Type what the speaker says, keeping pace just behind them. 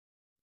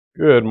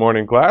Good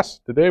morning,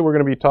 class. Today we're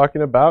going to be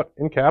talking about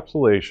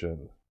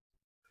encapsulation.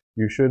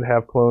 You should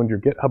have cloned your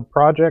GitHub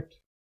project,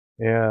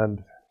 and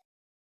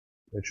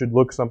it should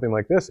look something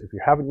like this. If you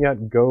haven't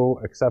yet, go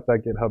accept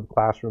that GitHub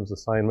Classrooms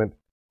assignment,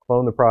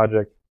 clone the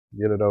project,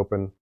 get it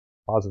open,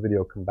 pause the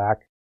video, come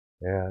back,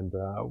 and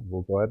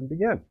we'll go ahead and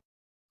begin.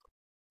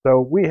 So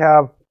we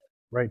have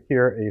right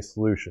here a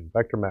solution,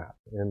 vector math,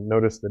 and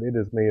notice that it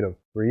is made of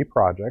 3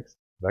 projects: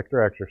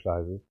 vector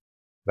exercises,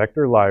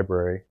 vector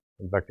library,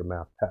 and vector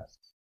math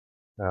tests.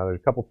 Now, there's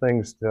a couple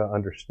things to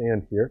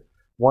understand here.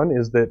 One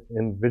is that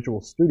in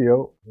Visual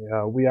Studio,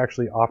 we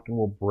actually often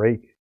will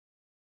break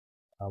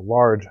a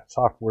large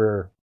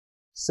software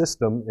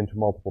system into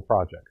multiple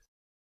projects.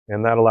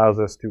 And that allows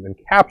us to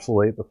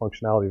encapsulate the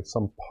functionality of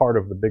some part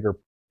of the bigger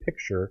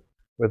picture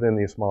within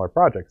these smaller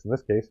projects. In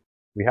this case,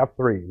 we have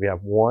 3. We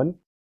have one,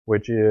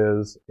 which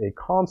is a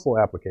console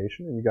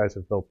application, and you guys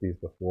have built these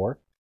before.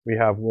 We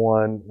have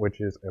one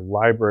which is a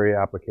library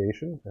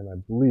application, and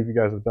I believe you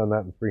guys have done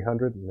that in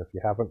 300, and if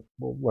you haven't,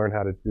 we'll learn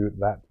how to do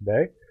that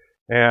today.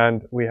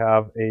 And we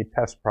have a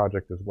test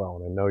project as well,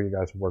 and I know you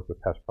guys have worked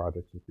with test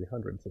projects in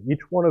 300. So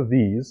each one of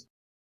these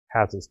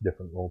has its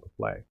different role to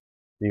play.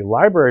 The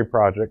library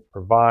project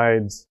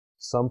provides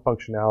some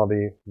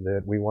functionality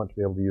that we want to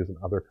be able to use in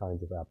other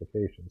kinds of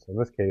applications. So in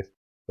this case,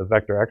 the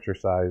vector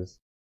exercise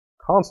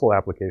console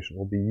application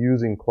will be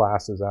using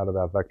classes out of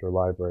that vector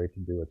library to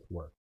do its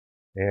work.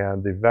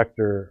 And the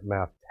vector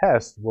math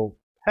test will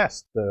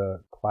test the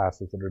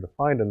classes that are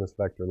defined in this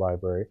vector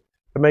library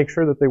to make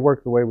sure that they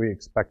work the way we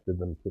expected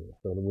them to,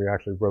 so that we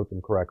actually wrote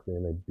them correctly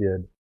and they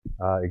did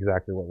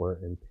exactly what we're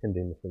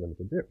intending for them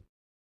to do.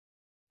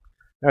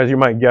 As you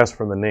might guess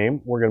from the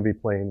name, we're going to be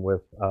playing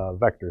with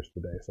vectors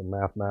today, so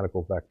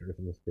mathematical vectors,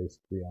 in this case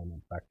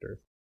 3-element vectors.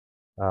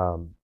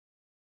 So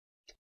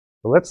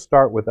let's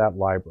start with that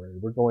library.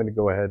 We're going to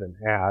go ahead and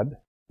add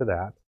to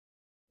that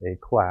a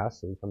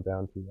class. So we come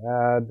down to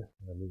add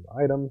a new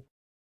item.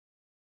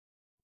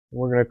 And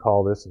we're going to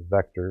call this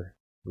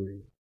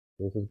vector3.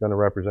 This is going to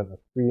represent a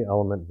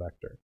 3-element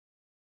vector.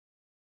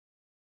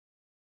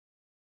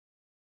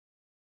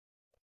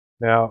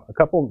 Now, a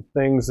couple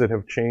things that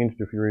have changed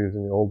if you're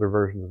using the older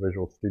versions of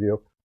Visual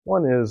Studio.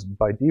 One is,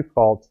 by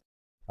default,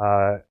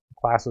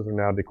 classes are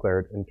now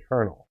declared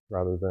internal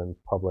rather than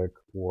public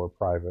or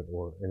private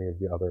or any of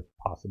the other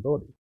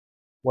possibilities.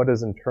 What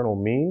does internal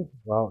mean?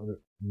 Well,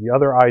 the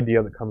other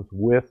idea that comes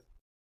with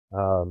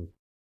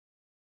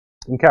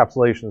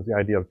encapsulation is the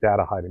idea of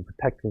data hiding,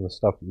 protecting the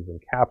stuff that you've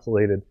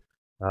encapsulated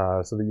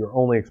so that you're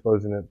only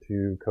exposing it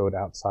to code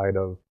outside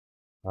of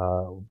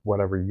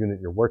whatever unit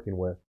you're working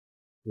with,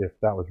 if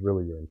that was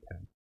really your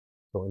intent.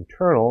 So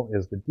internal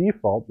is the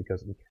default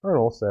because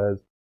internal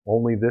says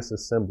only this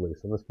assembly.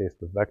 So in this case,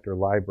 the vector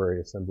library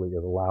assembly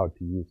is allowed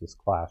to use this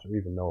class or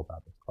even know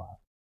about this class.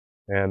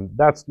 And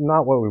that's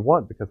not what we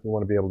want because we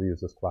want to be able to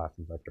use this class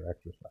in vector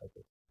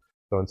exercises.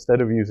 So instead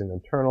of using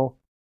internal,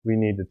 we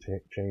need to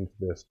change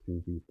this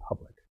to be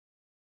public.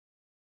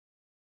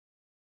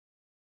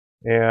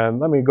 And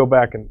let me go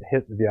back and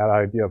hit the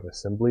idea of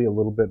assembly a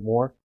little bit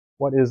more.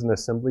 What is an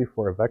assembly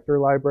for a vector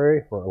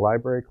library, for a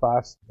library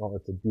class? Well,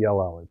 it's a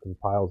DLL. It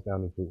compiles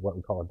down into what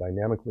we call a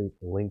dynamically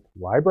linked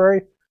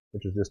library,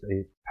 which is just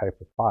a type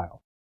of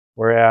file.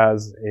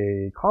 Whereas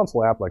a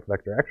console app like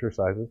vector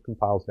exercises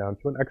compiles down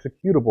to an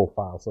executable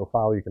file, so a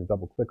file you can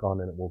double click on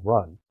and it will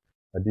run.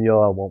 A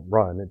DLL won't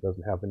run. It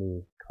doesn't have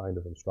any kind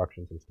of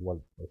instructions as to what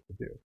it's supposed to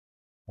do.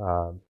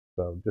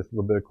 So just a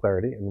little bit of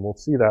clarity, and we'll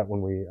see that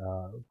when we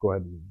go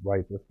ahead and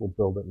write this. We'll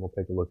build it and we'll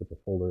take a look at the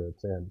folder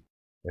it's in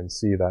and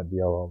see that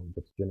DLL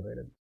gets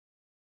generated.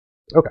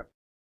 Okay,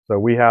 so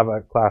we have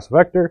a class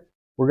vector.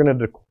 We're going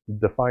to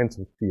define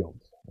some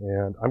fields,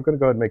 and I'm going to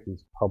go ahead and make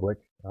these public.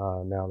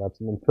 Now,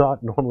 that's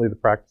not normally the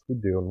practice we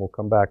do, and we'll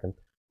come back and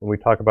when we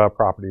talk about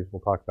properties,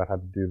 we'll talk about how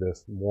to do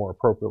this more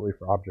appropriately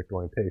for object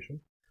orientation.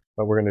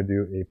 But we're going to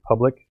do a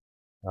public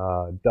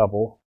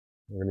double.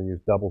 We're going to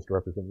use doubles to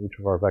represent each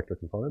of our vector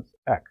components,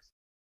 x,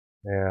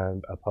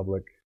 and a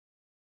public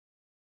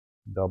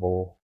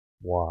double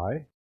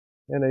y,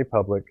 and a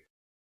public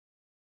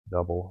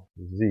double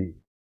z.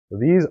 So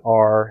these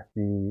are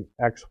the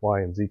x,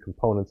 y, and z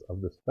components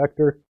of this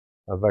vector.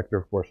 A vector,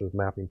 of course, is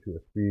mapping to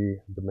a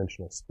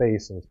 3-dimensional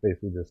space, and it's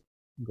basically just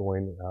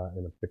going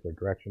in a particular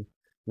direction.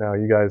 Now,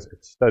 you guys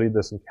have studied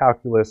this in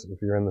calculus.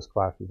 If you're in this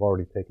class, you've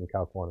already taken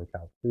Calc 1 and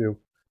Calc 2.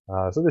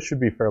 So this should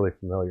be fairly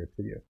familiar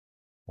to you.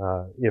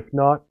 If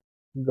not,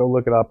 go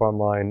look it up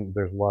online.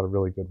 There's a lot of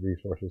really good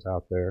resources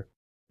out there.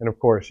 And of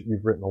course,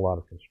 you've written a lot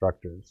of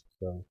constructors.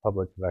 So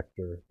public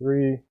vector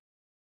 3,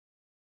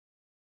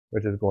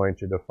 which is going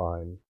to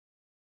define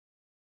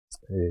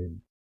a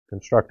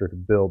constructor to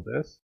build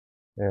this.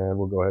 And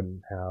we'll go ahead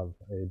and have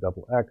a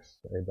double x,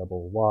 a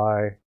double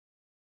y,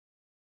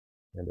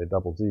 and a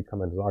double z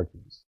come in as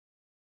arguments.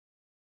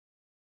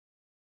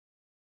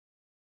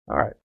 All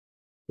right.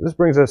 This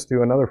brings us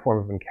to another form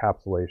of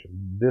encapsulation.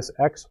 This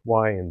x,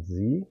 y, and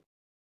z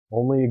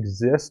only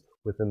exist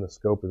within the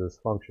scope of this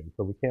function,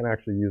 so we can't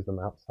actually use them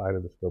outside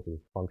of the scope of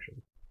this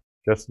function.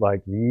 Just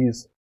like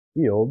these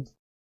fields,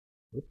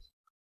 oops,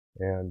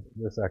 And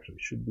this actually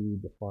should be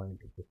defined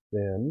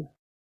within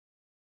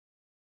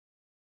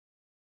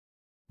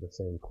the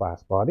same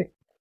class body.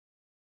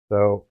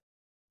 So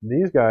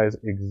these guys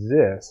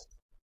exist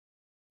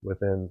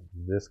within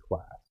this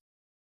class.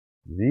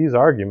 These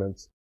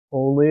arguments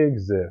only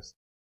exist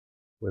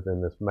within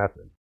this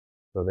method.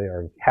 So they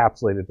are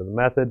encapsulated to the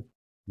method.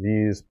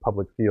 These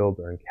public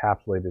fields are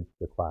encapsulated to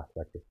the class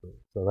vector3.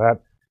 So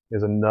that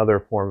is another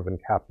form of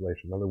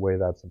encapsulation, another way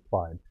that's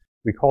applied.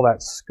 We call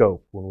that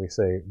scope when we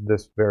say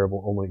this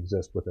variable only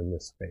exists within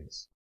this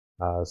space.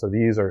 So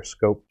these are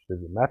scoped to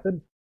the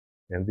method,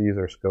 and these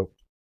are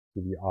scoped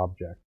to the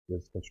object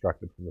that's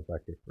constructed from the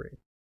vector3.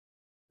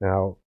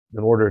 Now, in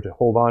order to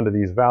hold on to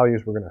these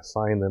values, we're going to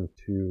assign them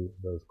to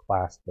those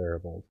class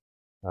variables,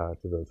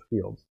 to those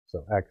fields.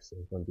 So x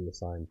is going to be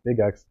assigned big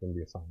X, is going to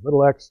be assigned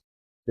little x,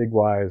 big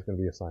Y is going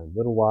to be assigned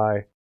little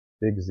y,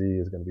 big Z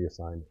is going to be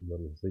assigned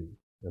little z.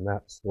 And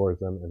that stores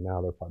them, and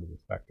now they're part of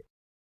this vector.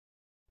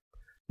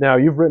 Now,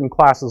 you've written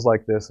classes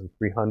like this in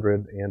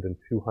 300 and in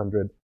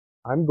 200.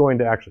 I'm going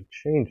to actually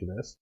change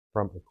this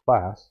from a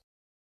class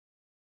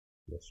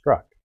to a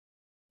struct.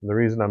 And the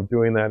reason I'm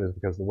doing that is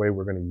because the way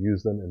we're going to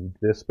use them in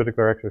this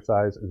particular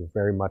exercise is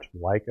very much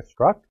like a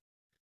struct.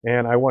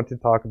 And I want to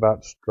talk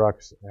about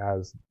structs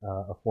as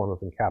a form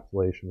of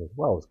encapsulation as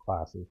well as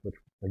classes, which,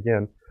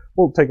 again,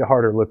 we'll take a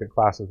harder look at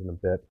classes in a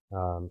bit.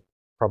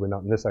 Probably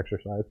not in this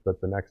exercise, but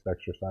the next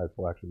exercise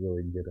will actually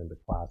really get into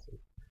classes.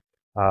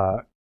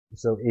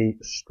 So a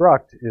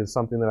struct is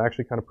something that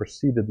actually kind of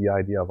preceded the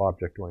idea of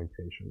object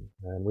orientation.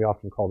 And we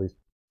often call these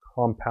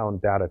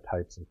compound data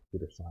types in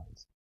computer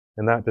science.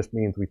 And that just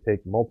means we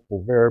take multiple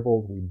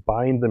variables, we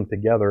bind them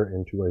together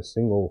into a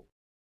single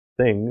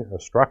thing, a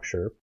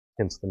structure,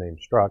 hence the name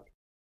struct,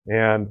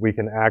 and we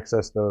can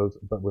access those,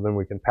 but then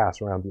we can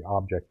pass around the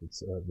object,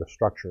 the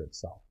structure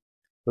itself.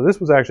 So this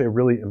was actually a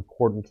really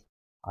important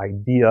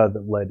idea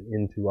that led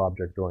into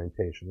object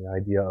orientation, the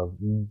idea of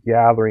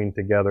gathering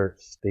together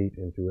state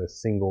into a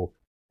single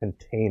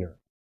container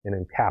and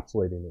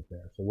encapsulating it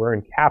there. So we're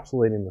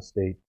encapsulating the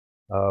state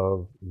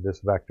of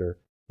this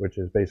vector, which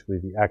is basically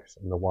the x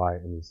and the y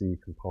and the z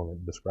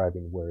component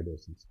describing where it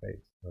is in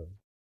space. So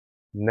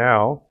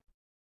now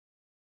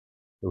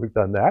that we've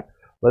done that,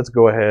 let's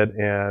go ahead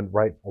and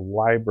write a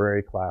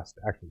library class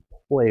to actually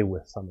play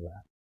with some of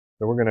that.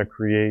 So we're going to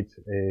create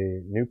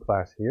a new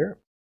class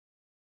here.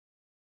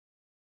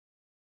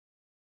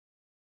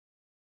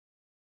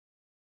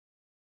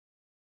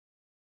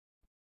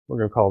 We're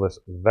going to call this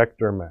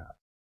vector math.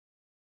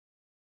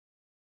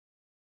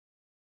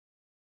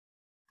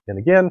 And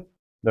again,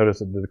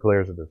 notice it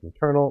declares it as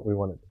internal. We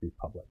want it to be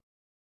public.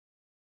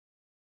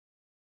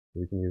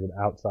 We can use it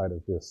outside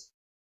of this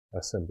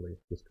assembly,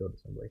 this code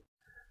assembly.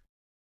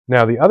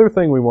 Now, the other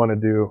thing we want to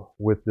do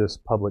with this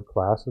public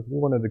class is we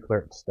want to declare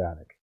it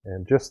static.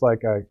 And just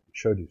like I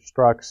showed you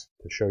structs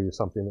to show you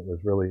something that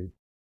was really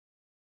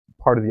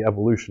part of the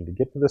evolution to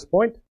get to this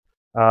point,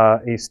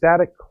 a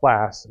static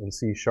class in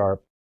C#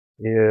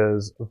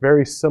 is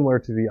very similar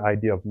to the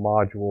idea of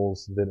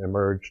modules that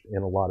emerged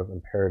in a lot of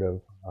imperative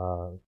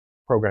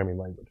programming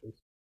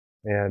languages.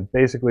 And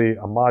basically,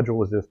 a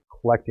module is just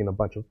collecting a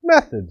bunch of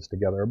methods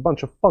together, a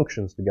bunch of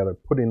functions together,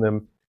 putting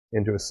them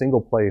into a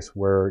single place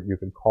where you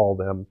can call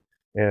them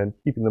and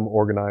keeping them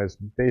organized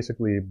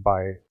basically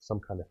by some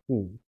kind of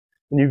theme.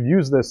 And you've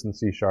used this in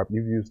C#.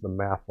 You've used the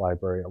math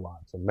library a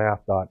lot. So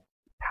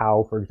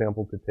math.pow, for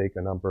example, to take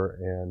a number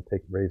and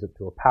raise it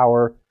to a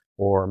power,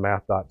 or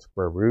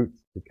math.square root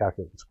to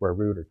calculate the square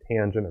root, or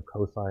tangent, or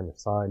cosine, or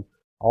sine.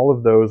 All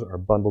of those are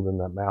bundled in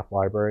that math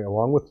library,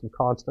 along with some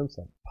constants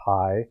like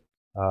pi,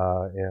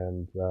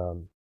 and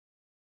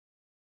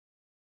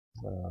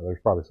there's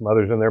probably some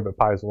others in there, but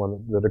pi is the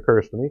one that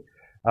occurs to me.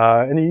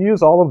 And you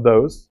use all of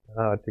those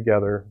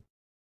together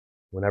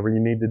whenever you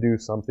need to do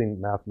something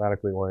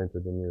mathematically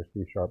oriented in your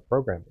C#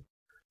 programming.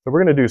 So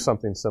we're going to do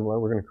something similar.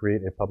 We're going to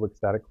create a public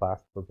static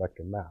class for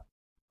vector math.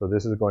 So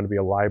this is going to be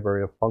a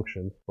library of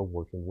functions for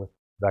working with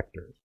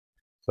vectors.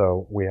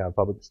 So we have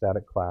public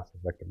static class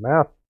of vector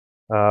math.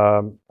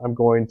 I'm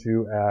going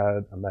to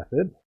add a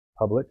method,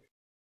 public,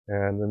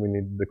 and then we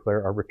need to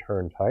declare our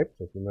return type.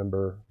 So if you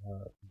remember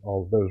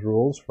all of those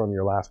rules from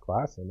your last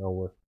class, I know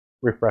we're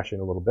refreshing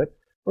a little bit.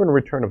 We're going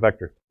to return a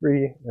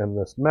vector3, and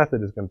this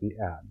method is going to be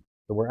add.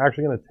 So we're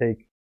actually going to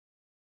take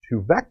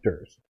two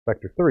vectors,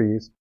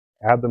 vector3s,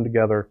 add them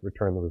together,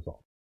 return the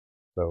result.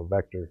 So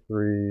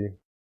vector3A,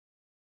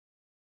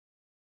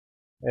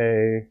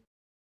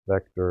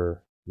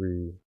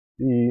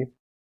 vector3B.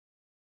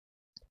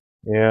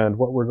 And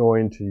what we're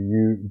going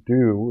to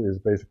do is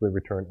basically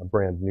return a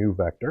brand new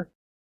vector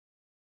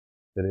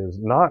that is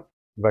not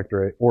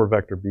vector A or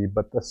vector B,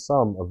 but the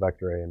sum of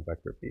vector A and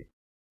vector B.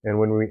 And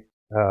when we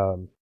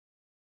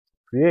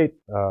create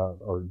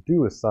or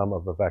do a sum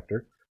of a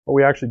vector, what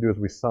we actually do is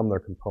we sum their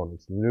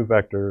components. The new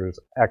vector's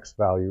x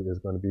value is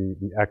going to be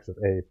the x of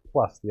A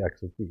plus the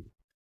x of B.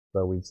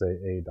 So we'd say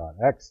A dot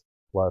x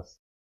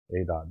plus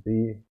A dot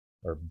B,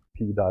 or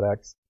P dot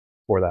x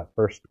for that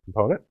first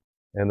component.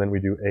 And then we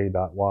do A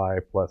dot y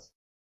plus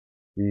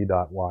B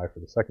dot y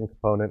for the second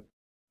component.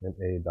 and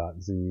a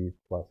dot z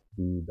plus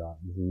b dot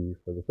z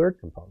for the third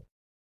component.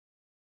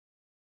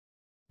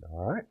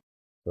 All right,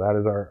 so that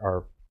is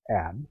our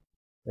add.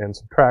 And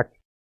subtract,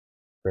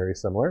 very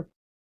similar.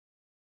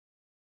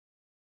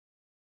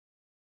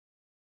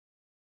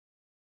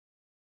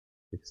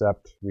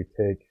 Except we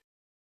take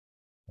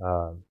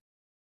the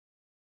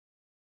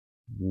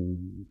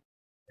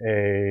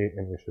a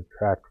and we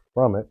subtract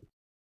from it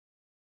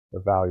the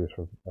values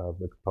of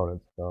the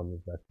components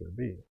from vector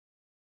b.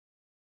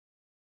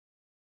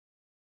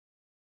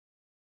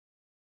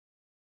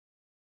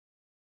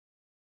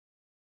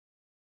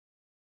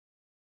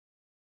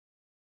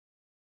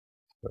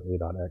 So a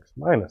dot x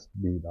minus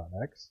b dot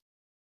x,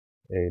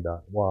 a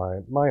dot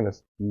y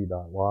minus b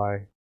dot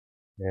y,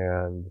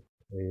 and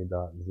a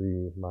dot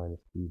z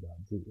minus b dot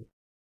z.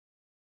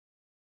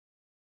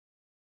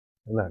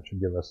 And that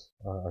should give us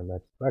our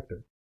next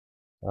vector.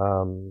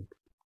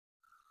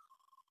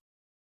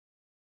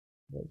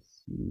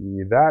 Let's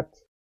see that.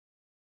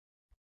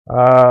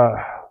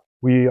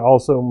 We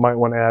also might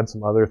want to add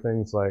some other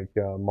things like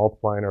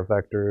multiplying our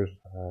vectors.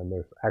 And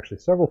there's actually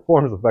several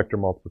forms of vector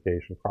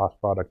multiplication: cross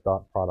product,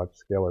 dot product,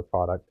 scalar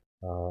product.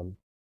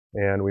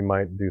 And we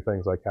might do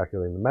things like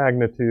calculating the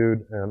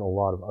magnitude and a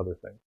lot of other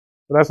things.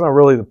 But that's not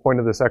really the point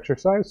of this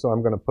exercise, so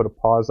I'm going to put a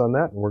pause on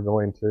that, and we're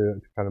going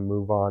to kind of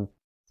move on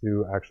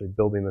to actually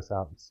building this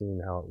out and seeing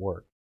how it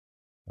works.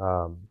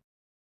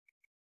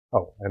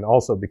 Oh, and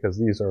also because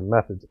these are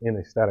methods in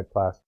a static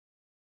class,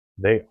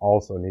 they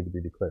also need to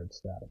be declared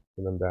static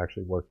for them to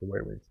actually work the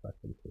way we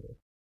expect them to.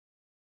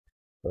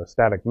 So a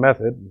static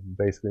method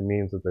basically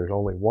means that there's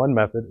only one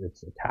method.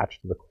 It's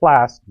attached to the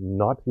class,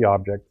 not to the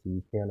object, so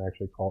you can't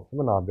actually call it from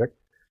an object.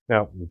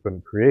 Now, we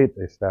couldn't create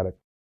a static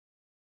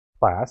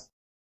class,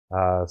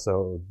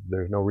 so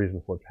there's no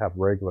reason for it to have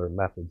regular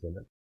methods in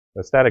it.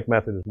 A static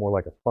method is more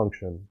like a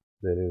function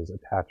that is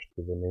attached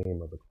to the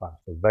name of the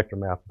class. So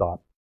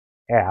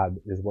vectormath.add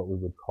is what we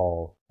would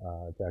call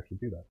to actually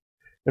do that.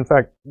 In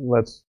fact,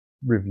 let's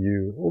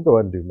review. We'll go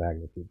ahead and do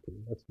magnitude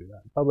too. Let's do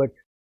that. Public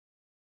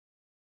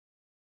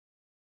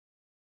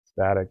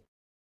static.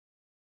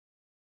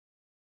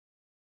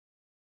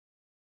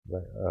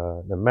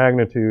 The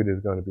magnitude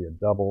is going to be a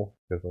double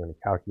because we're going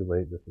to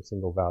calculate just a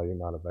single value,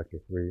 not a vector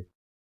 3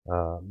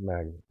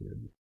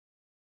 magnitude.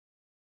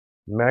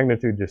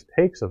 Magnitude just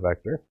takes a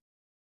vector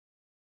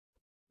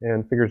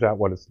and figures out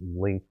what its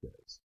length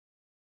is.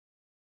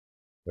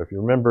 So if you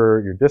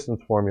remember your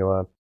distance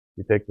formula,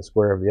 you take the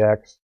square of the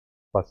x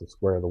plus the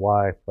square of the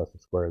y plus the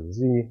square of the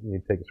z, and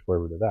you take the square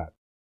root of that.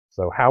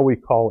 So how we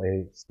call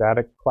a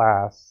static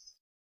class,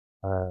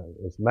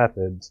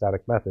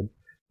 static method,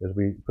 is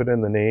we put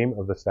in the name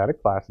of the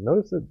static class.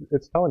 Notice that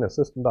it's telling us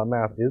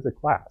system.math is a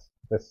class,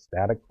 a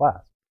static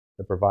class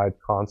that provides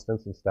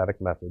constants and static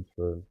methods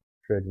for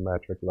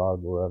trigonometric,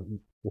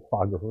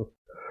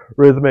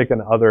 logarithmic,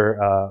 and other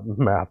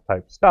math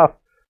type stuff.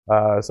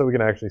 So we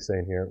can actually say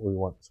in here we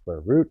want the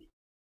square root,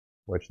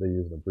 which they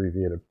use an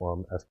abbreviated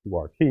form,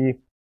 sqrt,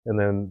 and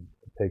then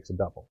it takes a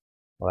double.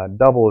 Well, that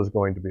double is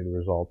going to be the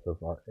result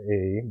of our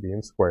a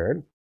being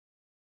squared.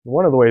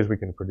 One of the ways we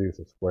can produce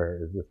a square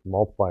is just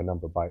multiply a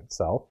number by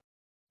itself.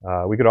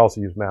 We could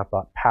also use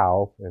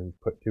math.pow and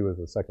put 2 as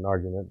a second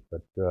argument,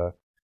 but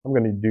I'm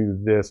going to do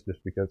this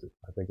just because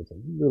I think it's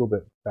a little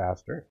bit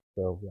faster.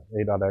 So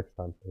a dot x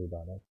times a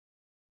dot x.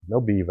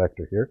 No b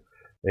vector here.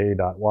 A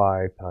dot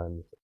y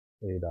times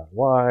a dot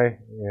y,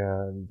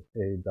 and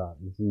a dot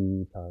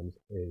z times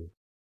a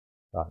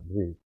dot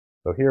z.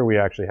 So here we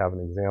actually have an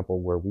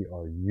example where we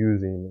are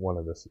using one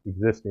of the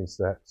existing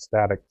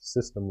static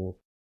system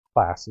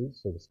classes,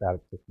 so the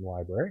static system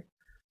library,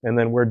 and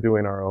then we're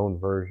doing our own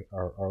version,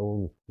 our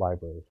own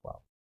library as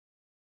well.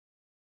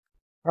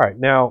 All right,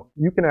 now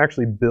you can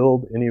actually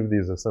build any of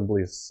these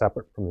assemblies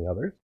separate from the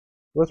others.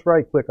 Let's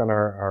right-click on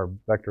our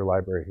vector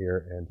library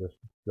here and just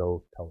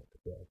go tell it to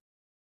build.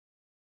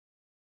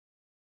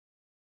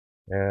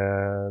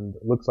 And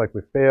it looks like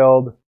we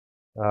failed.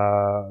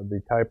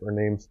 The type or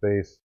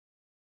namespace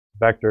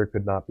vector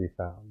could not be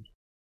found.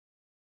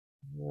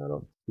 I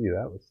don't see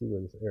that. Let's see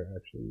where this error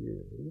actually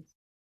is.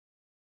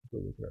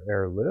 Look at our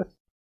error list.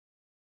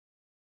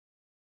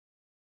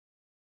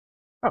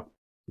 Oh,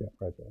 yeah,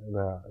 right there. And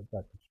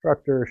that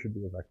constructor should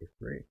be a vector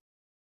 3.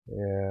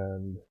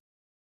 And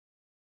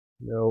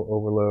no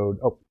overload.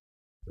 Oh,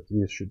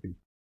 these should be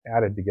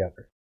added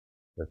together.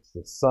 That's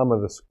the sum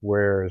of the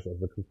squares of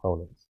the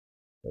components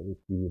that we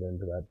feed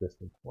into that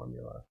distance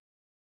formula.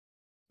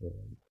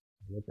 And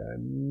look at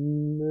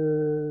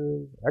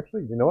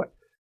actually, you know what?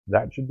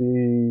 That should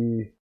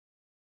be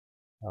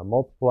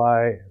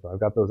multiply. So I've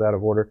got those out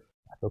of order.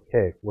 That's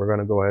okay. We're going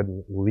to go ahead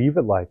and leave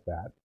it like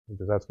that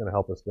because that's going to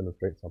help us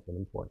demonstrate something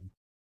important.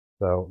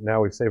 So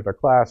now we've saved our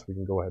class. We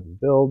can go ahead and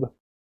build.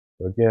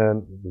 So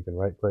again, we can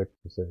right-click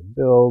to say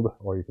build,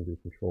 or you can do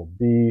Control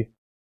B.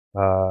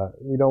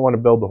 We don't want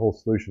to build the whole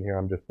solution here.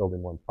 I'm just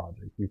building one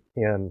project. You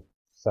can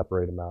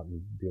separate them out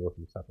and deal with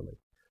them separately.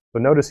 So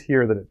notice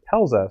here that it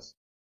tells us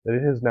that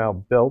it has now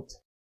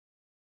built,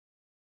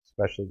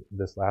 especially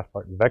this last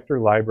part, vector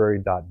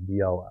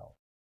library.dll.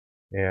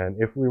 And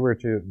if we were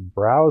to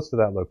browse to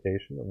that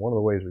location, and one of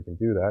the ways we can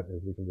do that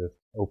is we can just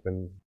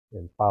open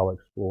in File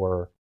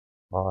Explorer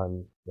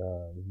on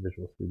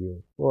Visual Studio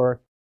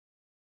Explorer,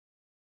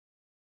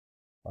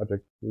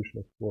 Project Solution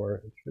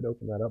Explorer. It should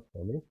open that up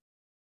for me.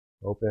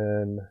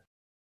 Open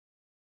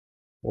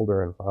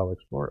folder in File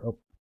Explorer. Oh,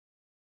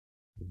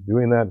 it's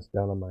doing that. It's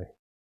down on my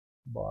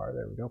bar.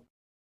 There we go.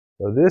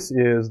 So this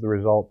is the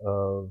result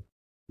of,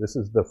 this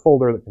is the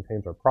folder that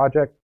contains our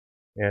project.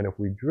 And if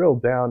we drill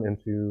down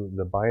into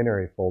the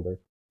binary folder,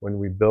 when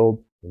we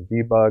build and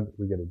debug,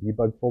 we get a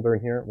debug folder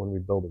in here. When we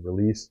build a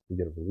release, we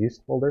get a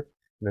release folder.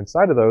 And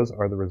inside of those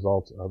are the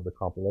results of the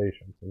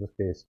compilations. In this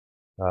case,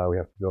 we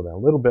have to drill down a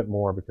little bit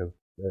more because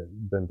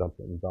it's been dumped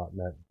in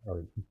 .NET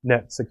or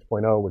 .NET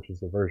 6.0, which is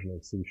the version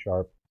of C#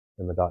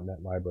 in the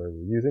 .NET library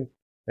we're using.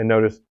 And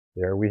notice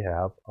there we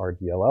have our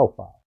DLL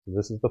file. So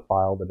this is the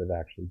file that it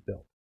actually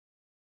built.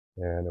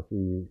 And if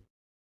we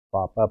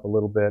pop up a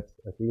little bit,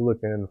 if we look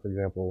in, for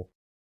example,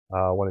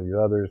 one of the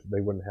others,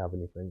 they wouldn't have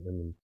anything in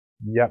them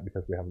yet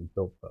because we haven't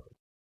built those.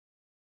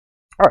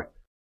 All right,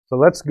 so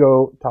let's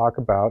go talk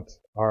about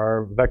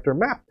our vector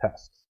map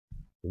tests.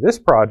 This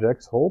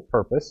project's whole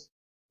purpose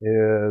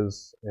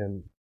is,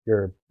 and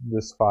here,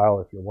 this file,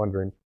 if you're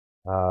wondering,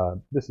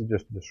 this is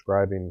just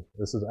describing,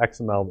 this is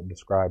XML that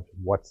describes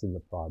what's in the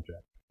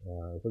project.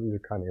 So these are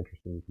kind of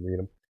interesting, you can read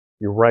them.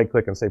 You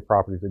right-click and say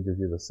properties, it gives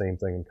you the same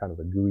thing in kind of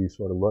a GUI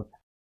sort of look.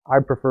 I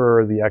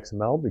prefer the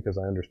XML because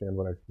I understand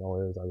what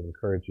XML is. I would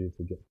encourage you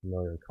to get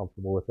familiar and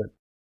comfortable with it.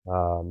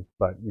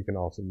 But you can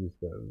also use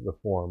the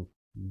form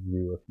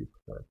view if you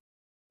prefer.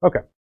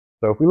 Okay,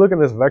 so if we look at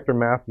this vector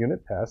map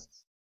unit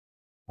tests,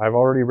 I've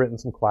already written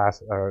some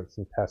test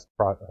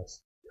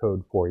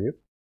code for you.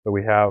 So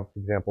we have, for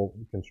example,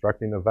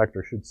 constructing a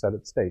vector should set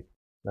its state.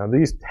 Now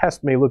these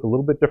tests may look a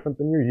little bit different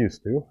than you're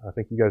used to. I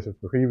think you guys have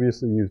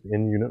previously used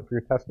InUnit for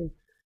your testing.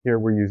 Here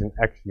we're using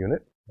XUnit,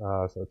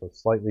 so it's a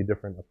slightly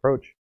different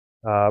approach.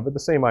 But the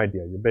same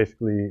idea. You're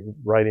basically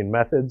writing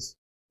methods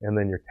and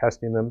then you're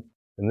testing them.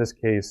 In this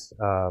case,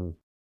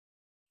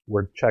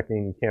 we're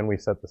checking can we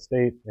set the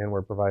state, and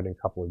we're providing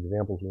a couple of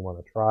examples we want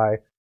to try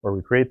where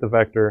we create the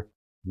vector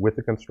with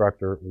the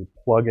constructor. We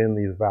plug in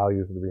these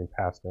values that are being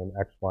passed in,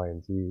 X, Y,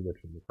 and Z,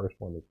 which in the first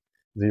one is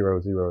 0,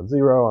 0, and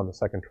 0. On the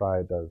second try,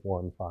 it does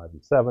 1, 5,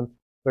 and 7.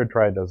 Third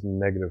try, it does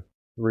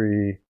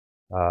 -3,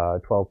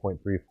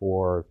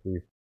 12.34,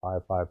 3,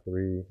 5, 5,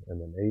 3,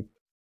 and then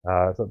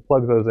 8. So it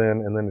plugs those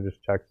in, and then it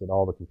just checks that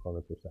all the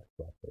components are set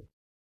correctly.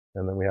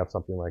 And then we have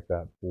something like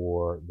that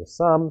for the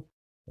sum,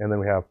 and then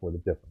we have for the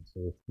difference.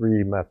 So there's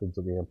 3 methods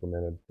that we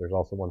implemented. There's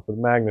also one for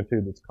the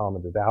magnitude that's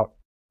commented out,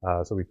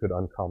 so we could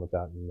uncomment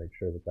that and make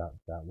sure that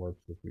that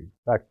works as we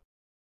expect.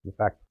 In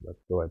fact,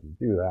 let's go ahead and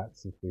do that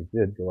since we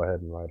did go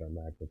ahead and write our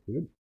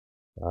magnitude.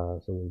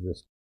 So we'll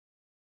just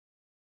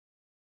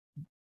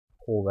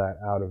pull that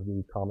out of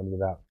the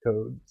commented out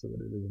code so that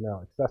it is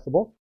now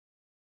accessible.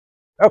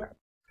 Okay.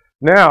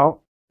 Now,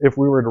 if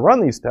we were to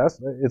run these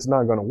tests, it's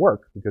not going to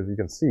work because you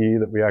can see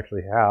that we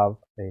actually have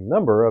a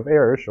number of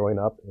errors showing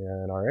up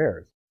in our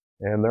errors.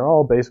 And they're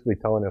all basically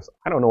telling us,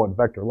 I don't know what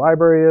vector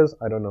library is,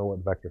 I don't know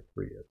what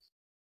vector3 is.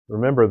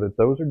 Remember that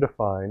those are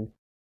defined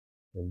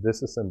in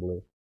this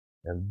assembly,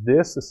 and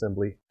this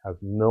assembly has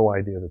no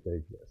idea that they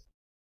exist.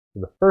 So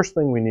the first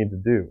thing we need to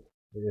do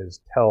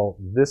is tell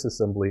this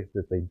assembly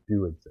that they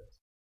do exist.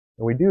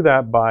 And we do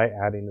that by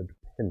adding a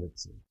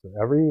dependency. So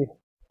every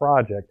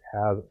project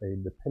has a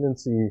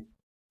dependency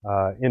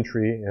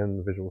entry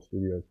in Visual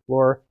Studio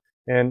Explorer,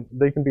 and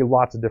they can be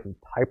lots of different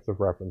types of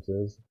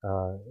references.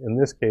 In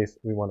this case,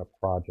 we want a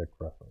project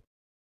reference.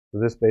 So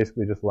this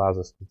basically just allows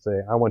us to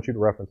say, I want you to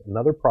reference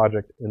another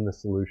project in the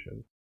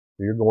solution.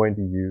 So you're going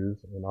to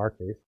use, in our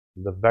case,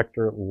 the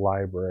vector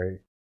library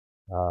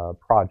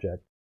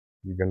project.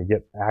 You're going to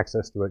get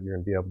access to it. You're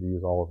going to be able to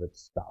use all of its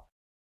stuff.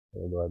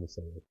 So we'll go ahead and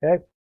say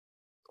OK.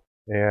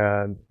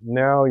 And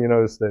now you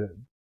notice that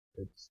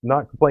it's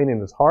not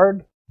complaining as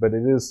hard, but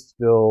it is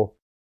still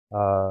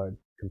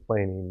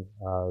complaining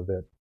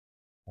that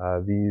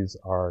these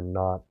are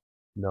not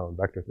known.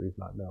 Vector3 is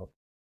not known.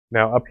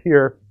 Now up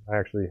here, I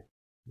actually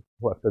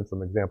left in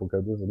some example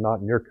code. This is not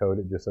in your code.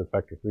 It just says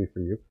vector3 for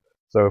you.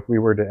 So if we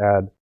were to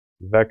add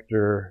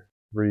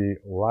vector3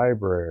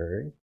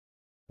 library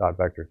dot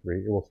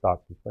vector3, it will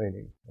stop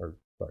complaining. Or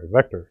sorry,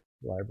 vector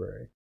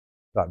library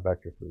dot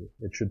vector3.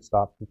 It should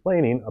stop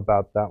complaining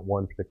about that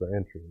one particular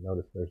entry.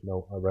 Notice there's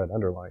no red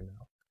underline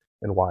now.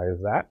 And why is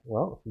that?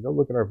 Well, if you go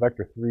look at our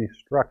vector3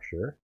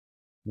 structure,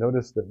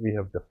 notice that we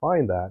have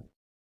defined that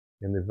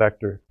in the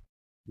vector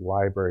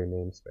library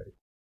namespace.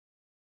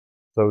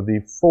 So the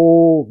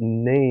full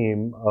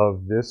name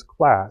of this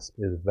class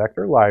is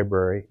vector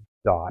library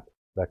dot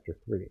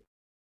vector3.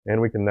 And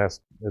we can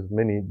nest as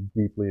many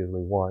deeply as we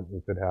want.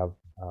 We could have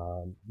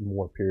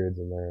more periods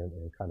in there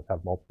and kind of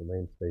have multiple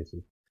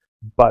namespaces.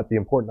 But the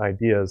important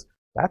idea is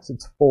that's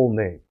its full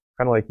name.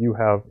 Kind of like you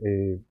have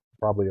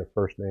probably a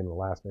first name, a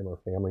last name, or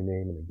a family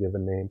name, and a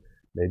given name,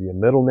 maybe a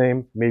middle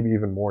name, maybe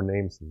even more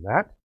names than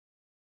that.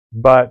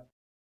 But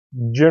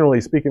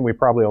generally speaking, we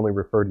probably only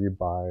refer to you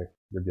by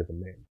your given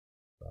name.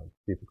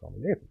 people call me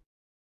Nathan.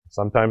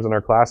 Sometimes in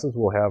our classes,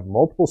 we'll have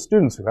multiple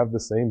students who have the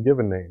same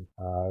given name.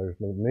 There's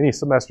many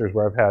semesters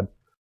where I've had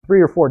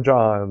 3 or 4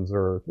 Johns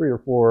or 3 or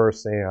 4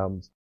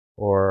 Sams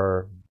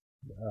or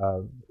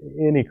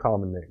any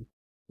common name,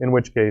 in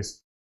which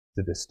case,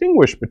 to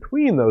distinguish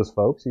between those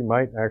folks, you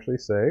might actually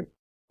say,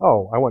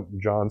 oh, I want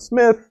John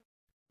Smith,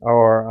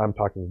 or I'm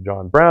talking to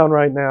John Brown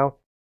right now,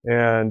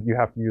 and you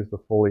have to use the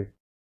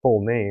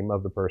full name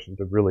of the person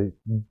to really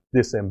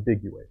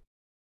disambiguate.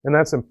 And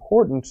that's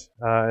important,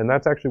 and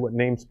that's actually what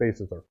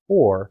namespaces are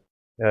for,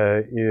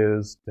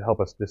 is to help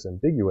us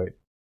disambiguate.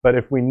 But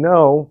if we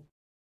know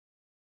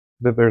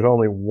that there's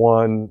only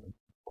one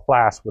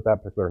class with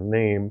that particular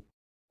name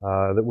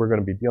that we're going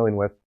to be dealing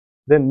with,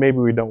 then maybe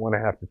we don't want to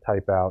have to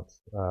type out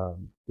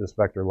this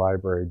vector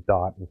library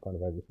dot in front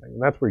of everything.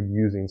 And that's where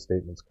using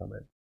statements come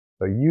in.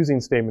 So using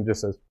statement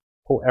just says,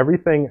 pull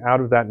everything out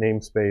of that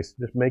namespace,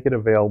 just make it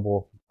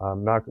available.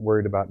 I'm not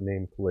worried about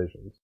name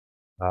collisions.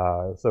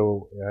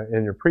 So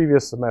in your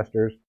previous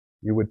semesters,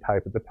 you would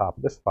type at the top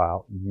of this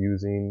file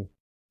using,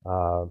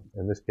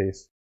 in this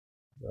case,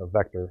 a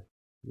vector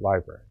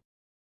library.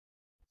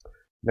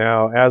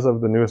 Now, as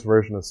of the newest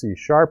version of C#,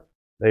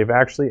 they've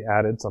actually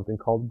added something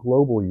called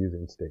global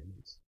using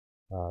statements.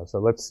 So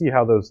let's see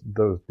how those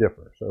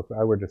differ. So if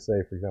I were to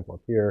say, for example,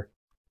 up here,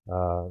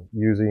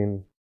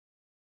 using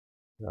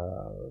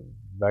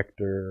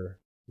vector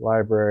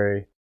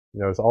library,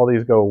 you notice all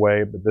these go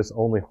away, but this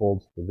only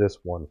holds for this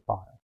one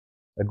file.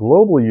 A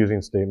global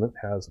using statement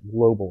has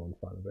global in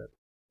front of it.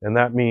 And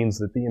that means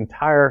that the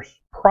entire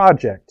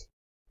project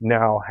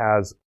now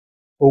has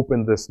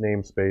opened this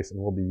namespace and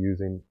will be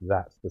using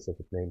that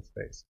specific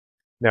namespace.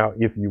 Now,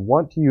 if you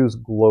want to use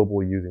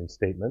global using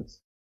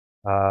statements,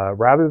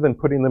 rather than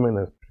putting them in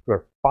a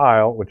particular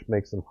file, which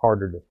makes them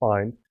harder to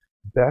find,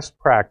 best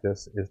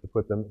practice is to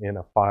put them in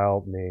a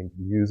file named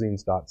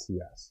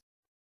usings.cs.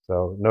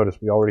 So notice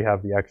we already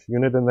have the X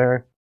unit in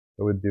there.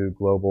 So we'd do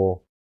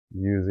global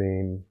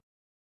using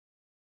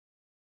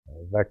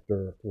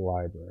vector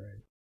library.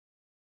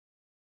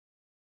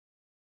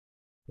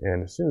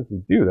 And as soon as we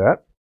do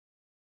that,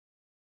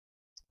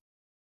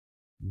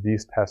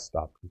 these tests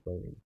stop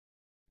complaining,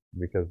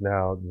 because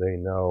now they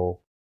know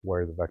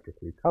where the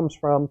vector3 comes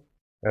from,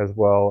 as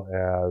well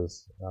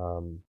as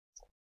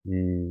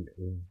the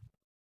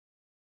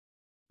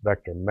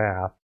vector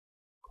math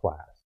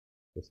class,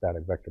 the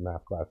static vector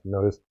math class.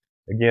 Notice,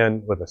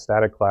 again, with a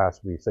static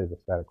class, we say the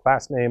static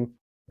class name,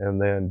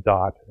 and then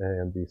dot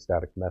and the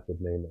static method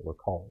name that we're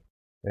calling.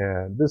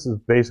 And this is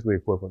basically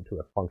equivalent to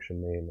a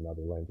function name in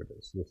other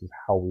languages. This is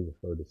how we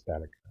refer to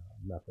static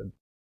methods.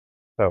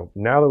 So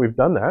now that we've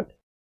done that,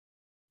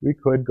 we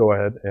could go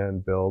ahead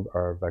and build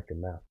our vector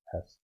math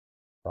test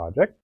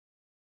project.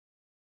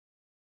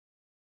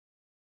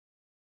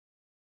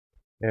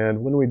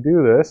 And when we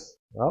do this,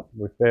 oh,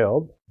 we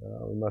failed.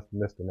 We must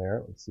have missed an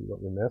error. Let's see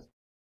what we missed.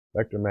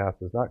 Vector math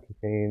does not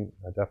contain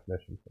a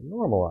definition for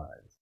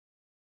normalize.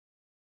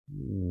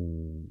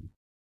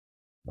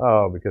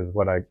 Oh, because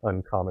what I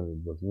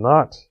uncommented was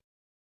not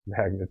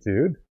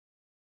magnitude,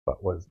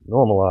 but was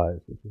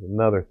normalized, which is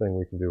another thing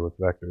we can do with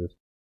vectors,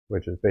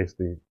 which is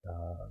basically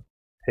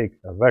take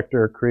a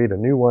vector, create a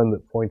new one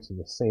that points in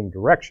the same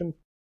direction,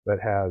 but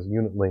has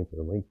unit length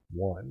or length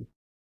 1.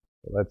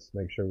 So let's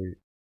make sure we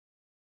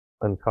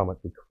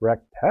uncomment the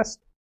correct test.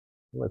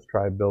 Let's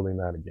try building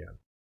that again.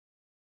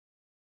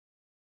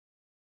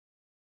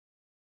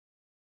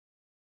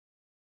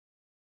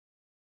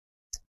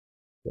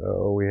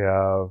 So we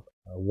have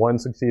 1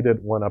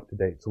 succeeded, 1 up to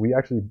date. So we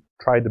actually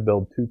tried to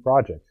build 2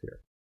 projects here.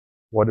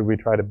 What did we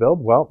try to build?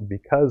 Well,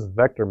 because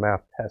vector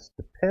math test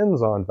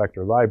depends on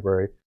vector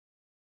library,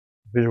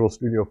 Visual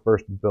Studio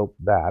first built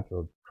that,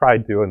 or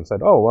tried to, and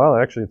said, oh, well,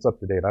 actually it's up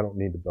to date. I don't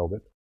need to build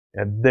it.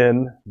 And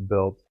then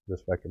built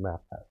this vector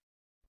math test.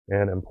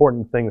 And an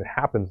important thing that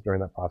happens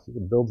during that process,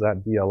 it builds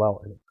that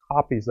DLL, and it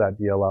copies that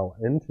DLL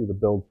into the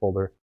build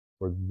folder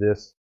for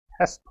this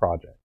test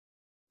project.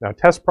 Now,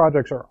 test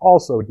projects are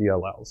also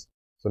DLLs.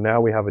 So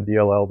now we have a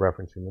DLL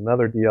referencing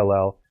another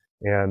DLL,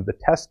 and the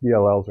test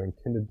DLLs are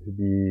intended to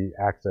be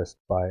accessed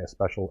by a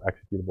special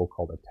executable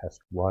called a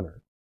test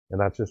runner. And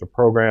that's just a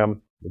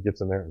program that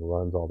gets in there and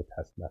runs all the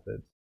test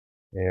methods.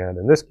 And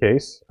in this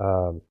case,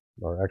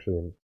 or actually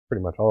in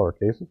pretty much all our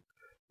cases,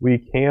 we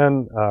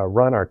can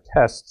run our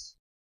tests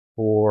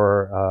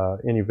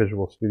for any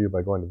Visual Studio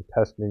by going to the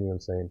test menu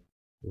and saying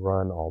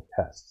run all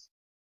tests.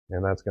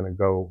 And that's going to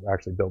go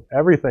actually build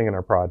everything in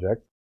our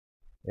project.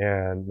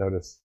 And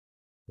notice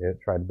it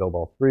tried to build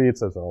all 3. It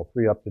says all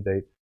 3 up to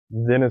date.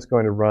 Then it's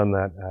going to run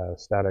that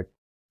static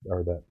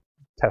or that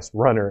test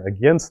runner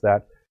against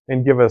that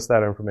and give us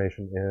that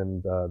information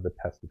in the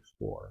Test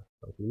Explorer.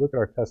 So if we look at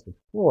our Test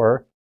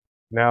Explorer,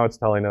 now it's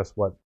telling us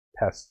what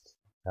tests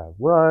have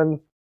run,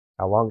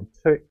 how long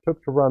it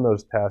took to run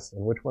those tests,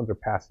 and which ones are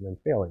passing and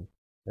failing.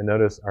 And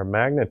notice our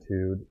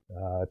magnitude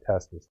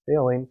test is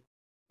failing,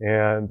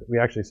 and we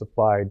actually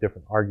supply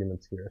different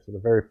arguments here. So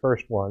the very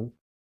first one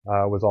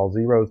was all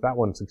zeros. That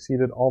one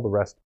succeeded. All the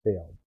rest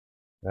failed.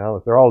 Now,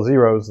 if they're all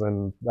zeros,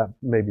 then that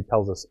maybe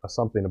tells us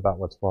something about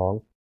what's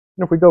wrong.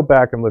 And if we go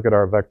back and look at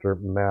our vector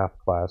math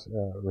class,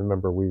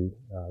 remember we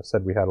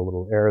said we had a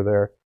little error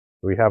there.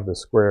 We have the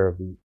square of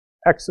the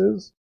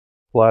x's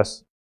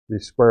plus the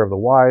square of the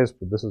y's,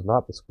 but this is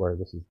not the square,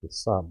 this is the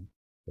sum.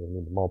 So we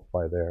need to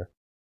multiply there.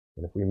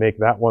 And if we make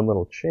that one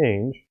little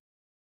change,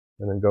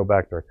 and then go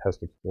back to our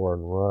test explorer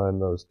and run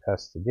those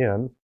tests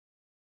again,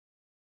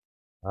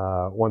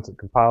 once it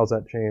compiles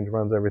that change,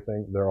 runs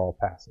everything, they're all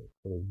passing.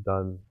 So we've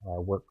done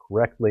our work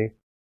correctly.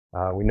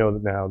 We know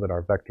that now that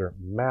our vector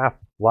math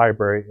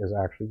library is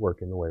actually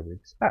working the way we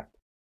expect.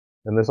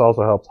 And this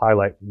also helps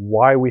highlight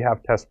why we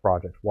have test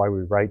projects, why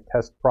we write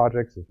test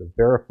projects is to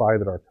verify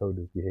that our code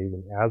is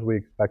behaving as we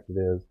expect it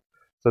is,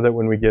 so that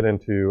when we get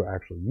into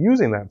actually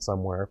using that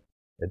somewhere,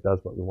 it does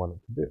what we want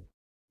it to do.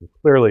 And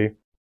clearly,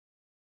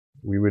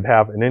 we would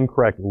have an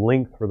incorrect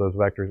length for those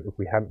vectors if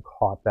we hadn't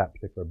caught that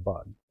particular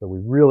bug. So we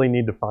really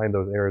need to find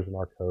those errors in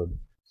our code,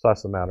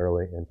 suss them out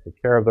early, and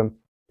take care of them.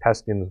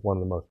 Testing is one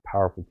of the most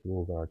powerful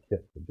tools in our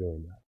kit for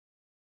doing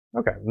that.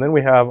 Okay, and then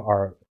we have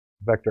our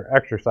vector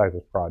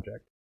exercises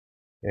project.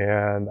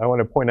 And I want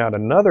to point out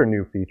another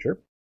new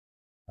feature.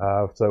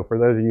 So for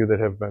those of you that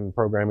have been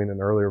programming in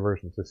earlier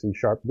versions of C#,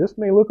 this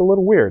may look a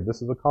little weird.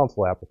 This is a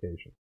console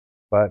application.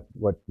 But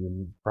what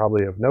you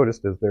probably have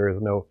noticed is there is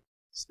no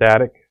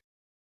static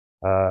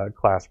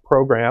class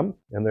program,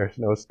 and there's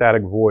no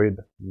static void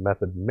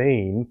method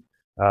main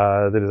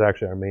that is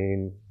actually our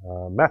main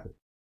method.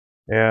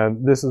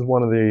 And this is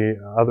one of the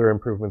other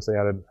improvements they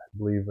added, I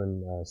believe,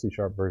 in C#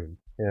 version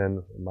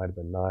 10. It might have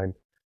been 9.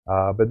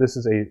 But this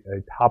is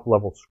a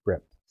top-level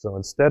script. So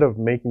instead of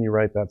making you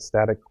write that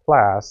static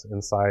class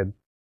inside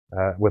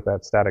with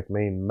that static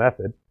main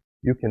method,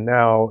 you can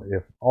now,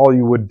 if all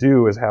you would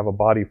do is have a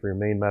body for your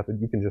main method,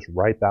 you can just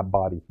write that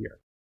body here.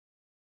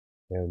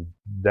 And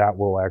that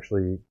will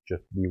actually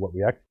just be what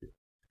we execute.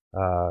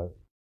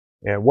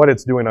 And what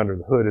it's doing under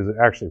the hood is it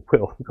actually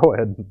will go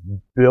ahead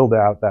and build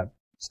out that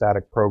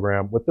static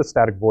program with the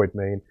static void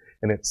main,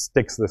 and it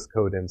sticks this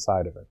code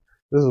inside of it.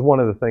 This is one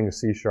of the things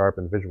C#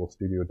 and Visual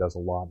Studio does a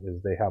lot,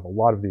 is they have a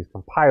lot of these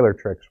compiler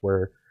tricks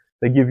where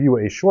they give you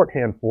a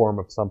shorthand form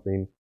of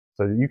something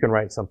so that you can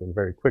write something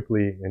very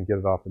quickly and get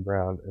it off the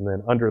ground. And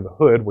then under the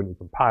hood, when you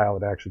compile,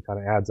 it actually kind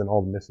of adds in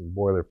all the missing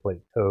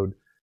boilerplate code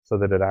so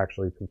that it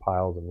actually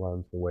compiles and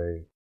runs the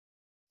way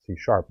C#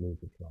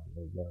 needs it to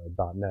run,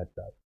 or .NET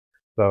does.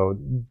 So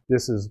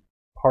this is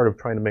part of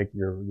trying to make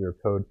your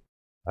code,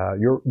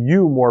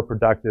 you more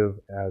productive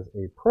as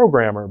a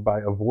programmer by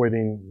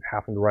avoiding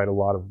having to write a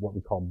lot of what we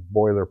call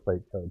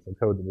boilerplate code. So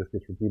code that just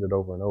gets repeated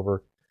over and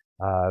over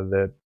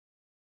that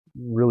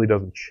really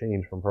doesn't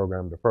change from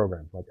program to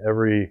program. Like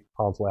every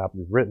console app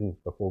we've written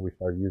before we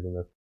started using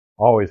this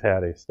always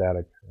had a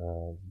static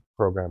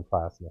program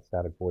class and a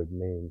static void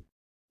main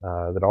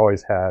that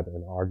always had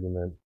an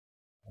argument,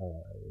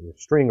 a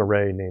string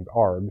array named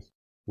args,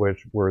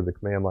 which were the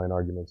command line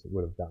arguments that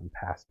would have gotten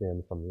passed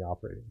in from the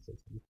operating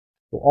system.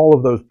 So all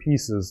of those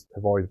pieces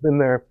have always been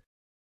there.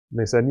 And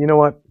they said, you know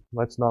what,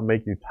 let's not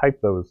make you type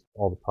those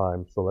all the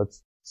time, so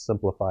let's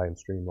simplify and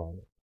streamline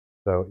it.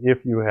 So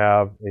if you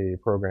have a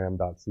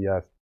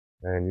program.cs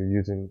and you're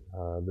using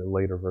the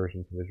later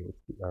versions of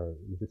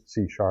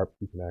C#,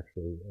 you can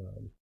actually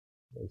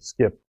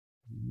skip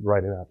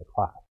writing out the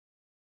class.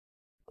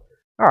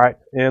 All right,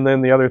 and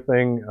then the other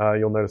thing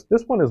you'll notice,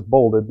 this one is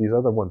bolded, these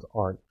other ones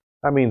aren't.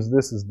 That means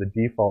this is the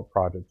default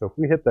project. So if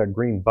we hit that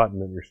green button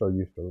that you're so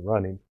used to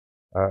running,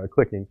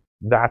 clicking,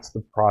 that's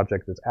the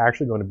project that's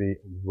actually going to be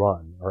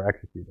run or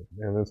executed.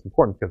 And it's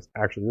important because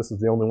actually this is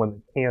the only one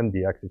that can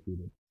be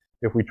executed.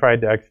 If we tried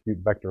to execute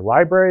vector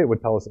library, it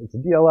would tell us it's a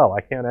DLL,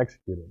 I can't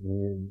execute it.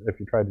 And if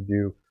you tried to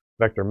do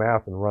vector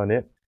math and run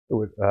it, it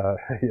would,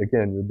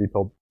 again, you would be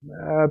told,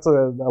 it's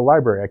a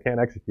library, I can't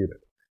execute it.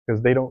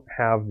 Because they don't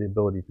have the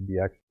ability to be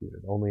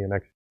executed. Only an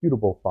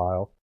executable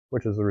file,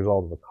 which is the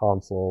result of a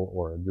console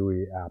or a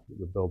GUI app that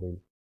you're building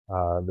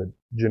that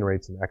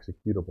generates an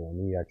executable,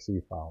 an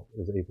exe file,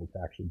 is able to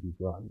actually be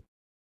run.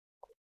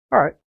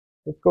 All right,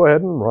 let's go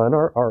ahead and run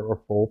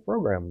our full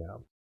program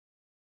now.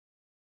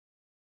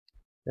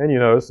 And you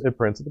notice it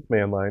prints at the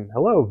command line,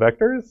 hello,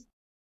 vectors,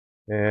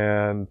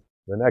 and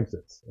then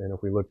exits. And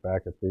if we look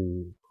back at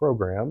the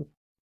program,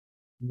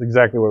 it's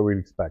exactly what we'd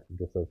expect. It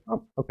just says,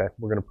 oh, okay,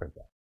 we're going to print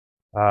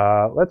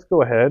that. Let's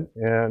go ahead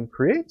and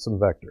create some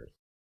vectors.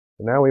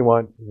 So now we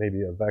want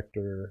maybe a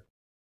vector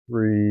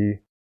 3,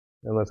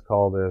 and let's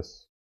call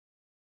this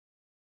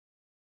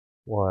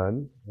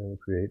 1, and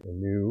create a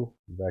new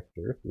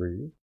vector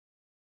 3,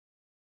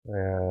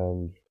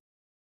 and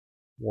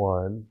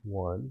 1,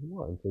 1,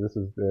 1. So this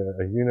is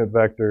a unit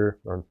vector,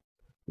 or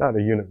not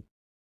a unit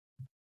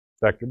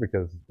vector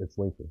because its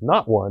length is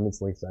not 1.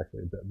 Its length is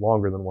actually a bit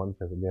longer than 1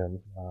 because, again,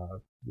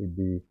 we'd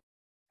be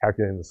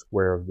calculating the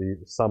square of the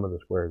sum of the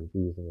squares of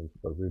these and then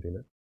square rooting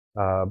it.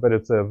 But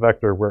it's a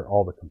vector where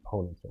all the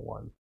components are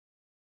 1.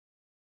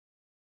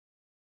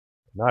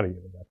 Not a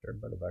unit vector,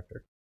 but a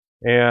vector.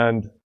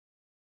 And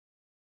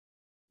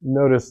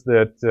notice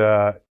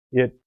that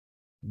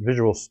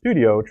Visual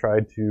Studio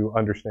tried to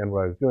understand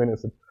what I was doing. It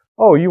said,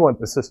 oh, you want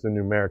the system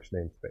numerics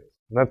namespace.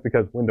 And that's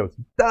because Windows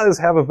does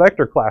have a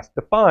vector class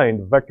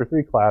defined,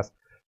 vector3 class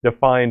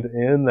defined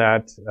in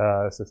that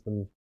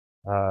system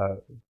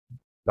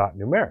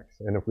 .numerics.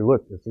 And if we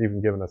look, it's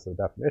even given us a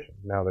definition.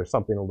 Now there's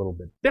something a little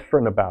bit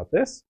different about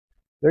this.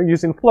 They're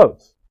using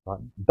floats, not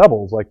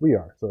doubles like we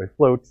are. So a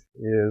float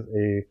is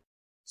a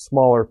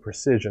smaller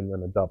precision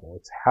than a double.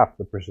 It's half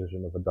the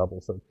precision of a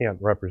double, so it can't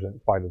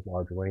represent quite as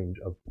large range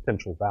of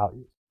potential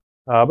values.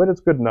 But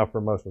it's good enough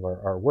for most of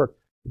our work.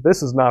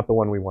 This is not the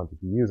one we want to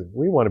be using.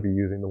 We want to be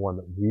using the one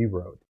that we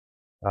wrote.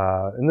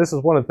 And this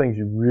is one of the things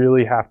you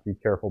really have to be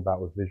careful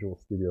about with Visual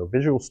Studio.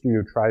 Visual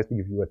Studio tries to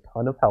give you a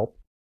ton of help,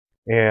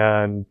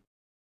 and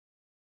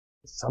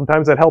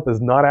sometimes that help is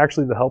not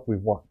actually the help we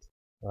want.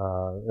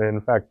 And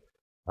in fact,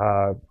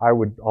 I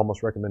would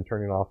almost recommend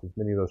turning off as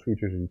many of those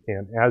features as you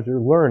can as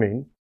you're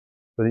learning,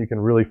 so that you can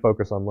really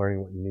focus on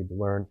learning what you need to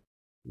learn.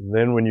 And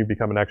then when you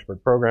become an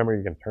expert programmer,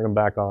 you can turn them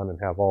back on and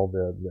have all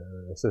the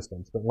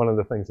assistance. But one of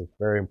the things that's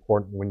very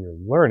important when you're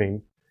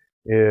learning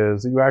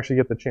is that you actually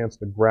get the chance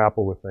to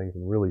grapple with things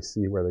and really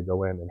see where they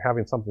go in. And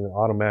having something that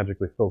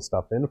automatically fills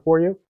stuff in for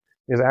you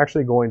is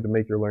actually going to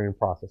make your learning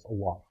process a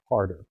lot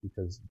harder,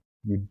 because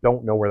you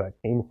don't know where that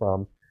came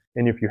from.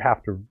 And if you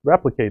have to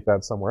replicate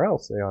that somewhere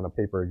else, say on a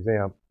paper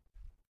exam,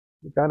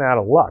 you're kind of out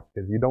of luck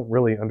because you don't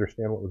really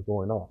understand what was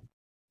going on.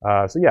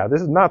 So yeah,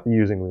 this is not the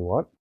using we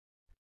want.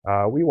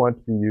 We want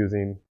to be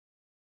using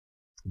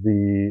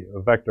the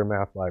vector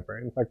math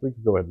library. In fact, we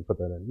could go ahead and put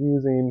that in.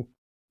 Using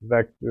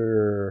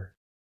vector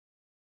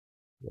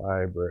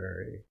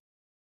library.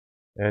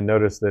 And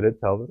notice that it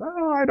tells us,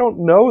 oh, I don't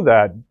know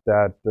that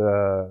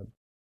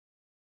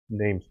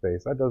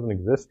namespace. That doesn't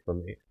exist for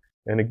me.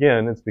 And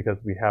again, it's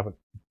because we haven't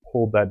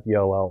pulled that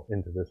DLL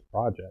into this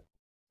project.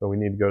 So we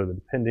need to go to the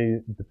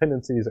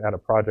dependencies, add a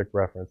project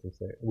reference, and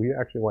say, we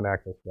actually want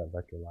access to that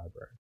vector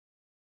library.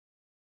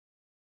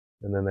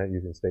 And then that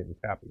using statement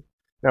copy.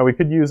 Now we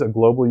could use a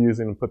global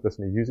using and put this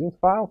in a usings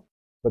file,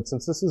 but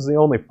since this is the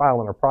only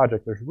file in our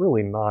project, there's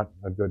really not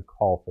a good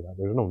call for that.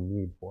 There's no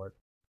need for it.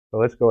 So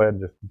let's go ahead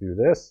and just do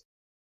this.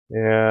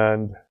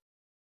 And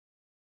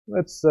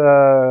let's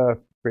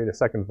create a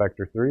second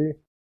vector3.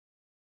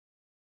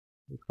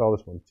 Let's call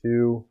this one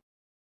 2.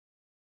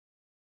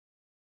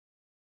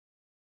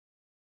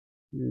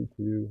 2,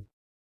 2,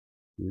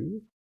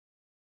 2.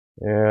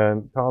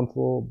 And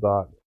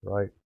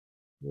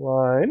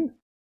console.writeLine.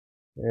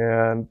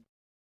 And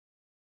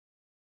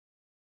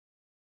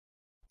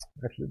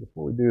actually,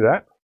 before we do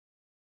that,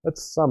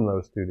 let's sum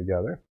those two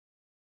together.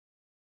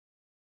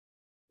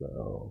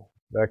 So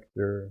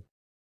vector,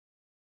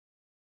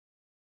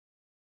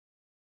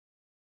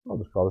 I'll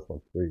just call this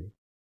one 3.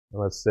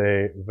 And let's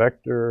say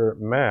vector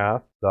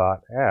math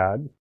dot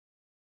add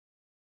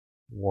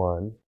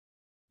 1,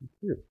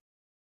 2. So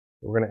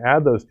we're going to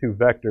add those two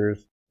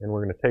vectors, and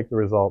we're going to take the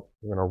result,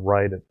 we're going to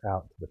write it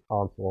out to the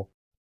console.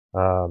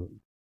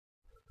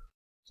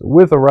 So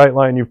with a write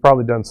line, you've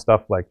probably done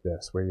stuff like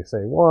this, where you say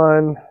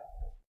 1,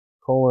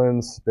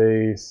 colon,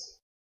 space,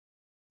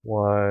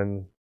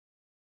 1,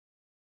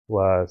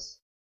 plus,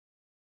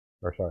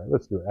 or sorry,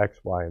 let's do x,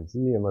 y, and z,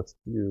 and let's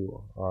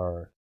do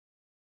our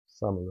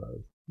sum of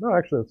those. No,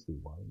 actually, let's do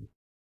 1.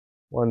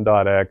 1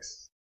 dot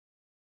x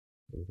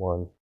is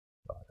 1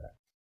 dot x,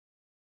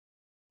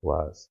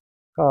 plus,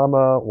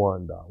 comma,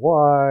 1 dot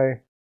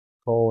y,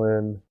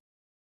 colon,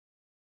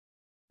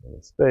 and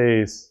a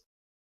space,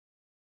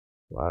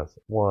 plus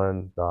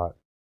 1 dot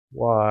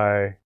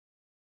y,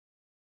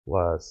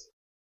 plus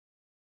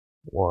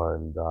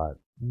 1 dot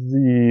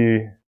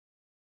z,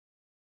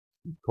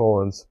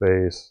 colon,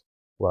 space,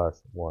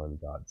 plus 1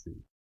 dot z.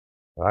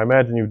 Now, I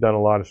imagine you've done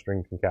a lot of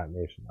string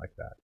concatenation like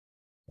that.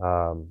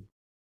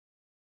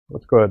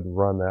 Let's go ahead and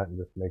run that and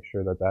just make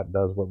sure that that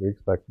does what we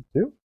expect it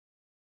to.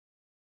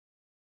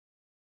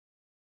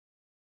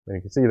 And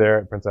you can see there,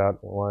 it prints out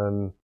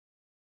 1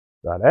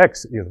 dot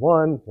x is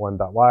 1, 1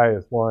 dot y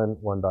is 1,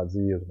 1 dot z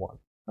is 1.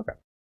 Okay,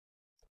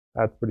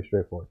 that's pretty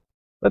straightforward.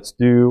 Let's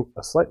do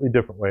a slightly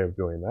different way of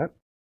doing that.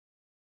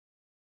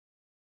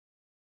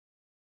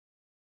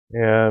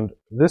 And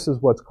this is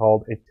what's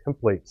called a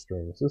template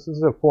string. So this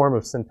is a form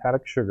of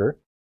syntactic sugar.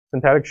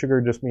 Syntactic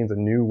sugar just means a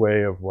new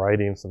way of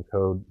writing some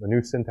code, a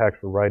new syntax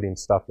for writing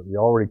stuff that we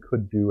already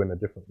could do in a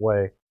different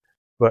way,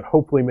 but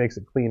hopefully makes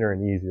it cleaner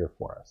and easier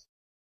for us.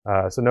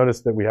 So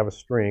notice that we have a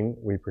string.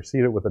 We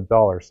precede it with a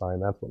 $sign.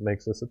 That's what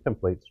makes this a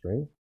template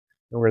string.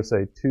 And we're going to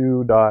say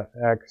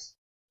 2.x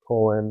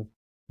colon, and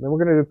then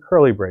we're going to do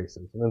curly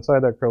braces. And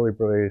inside that curly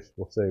brace,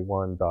 we'll say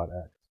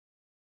 1.x,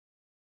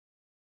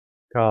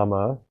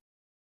 comma,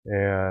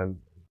 and,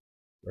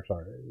 or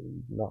sorry,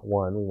 not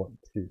 1, we want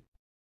 2.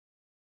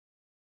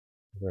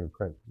 We're going to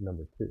print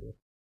number 2.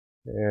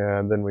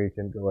 And then we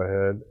can go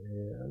ahead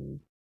and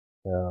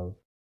have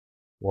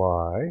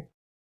y,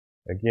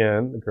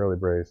 again, the curly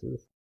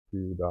braces,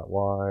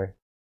 2.y,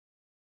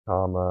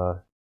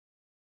 comma,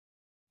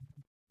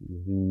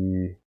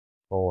 z,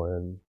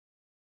 colon,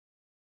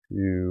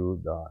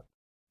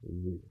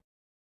 2.z.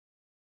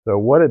 So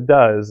what it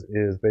does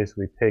is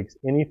basically takes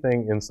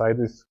anything inside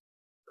these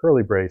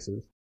curly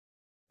braces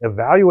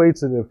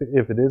evaluates it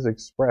if it is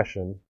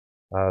expression.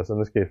 So in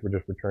this case, we're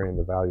just returning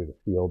the value to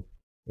field,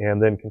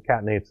 and then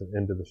concatenates it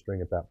into the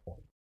string at that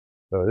point.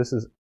 So this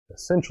is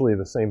essentially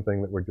the same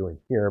thing that we're doing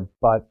here,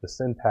 but the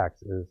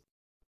syntax is,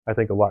 I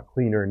think, a lot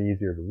cleaner and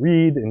easier to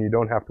read, and you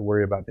don't have to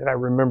worry about, did I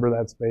remember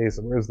that space,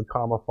 and where's the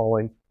comma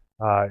falling?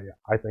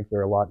 I think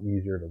they're a lot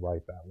easier to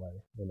write that way.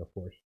 And of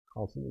course,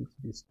 constant needs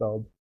to be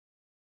spelled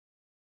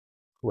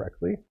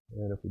correctly.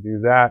 And if we do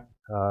that,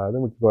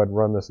 then we can go ahead and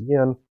run this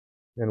again,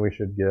 and we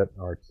should get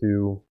our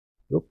two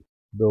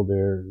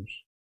builders.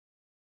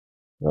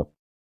 Oh,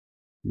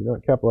 do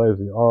not capitalize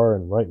the R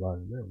and right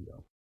line. There we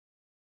go.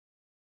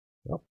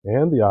 Oh,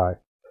 and the I.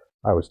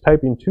 I was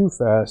typing too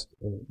fast,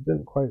 and it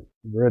didn't quite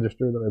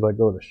register that I'd let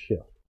go of the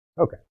shift.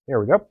 Okay, here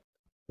we go.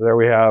 So there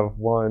we have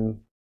 1.x,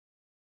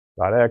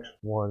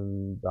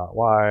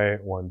 1.y,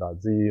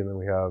 1.z, and then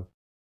we have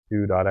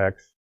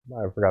 2.x.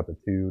 I forgot the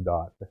 2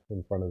 dot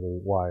in front of the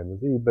y and the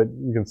z, but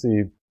you can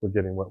see we're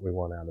getting what we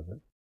want out of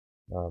it.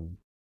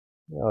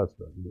 Yeah, let's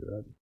go ahead and do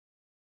that.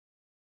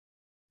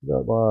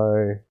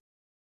 2.y,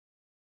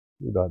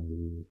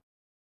 2.z.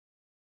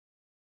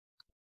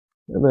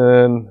 And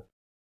then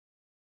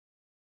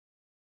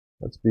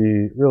let's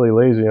be really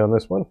lazy on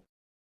this one.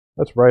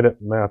 Let's write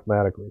it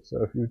mathematically.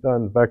 So if you've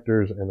done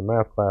vectors in a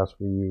math class,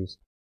 we use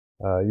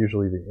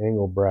usually the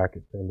angle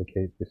bracket to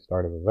indicate the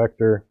start of a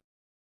vector.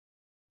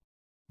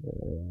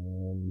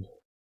 And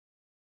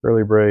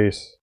curly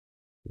brace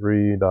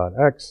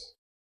 3.x,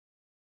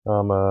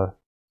 comma,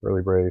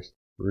 curly brace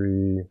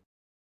 3.y,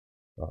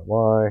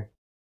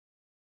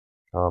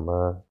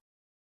 comma,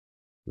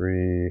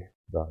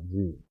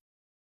 3.z.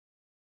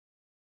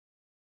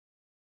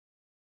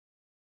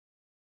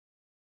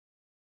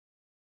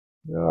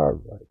 All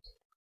right.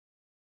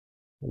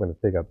 I'm going to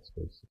take out the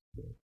spaces.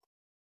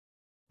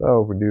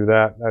 So if we do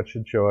that, that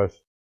should show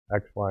us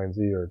x, y, and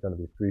z are going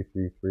to be 3,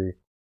 3, 3,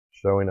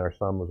 showing our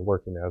sum was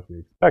working as we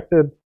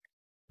expected.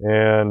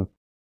 And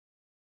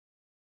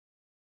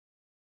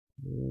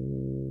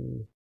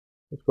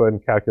let's go ahead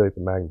and calculate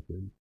the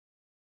magnitude.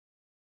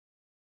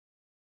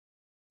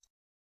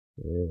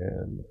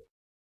 And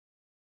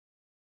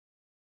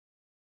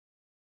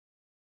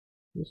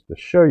just to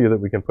show you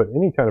that we can put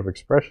any kind of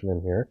expression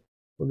in here,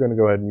 we're going to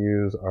go ahead and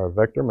use our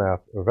vector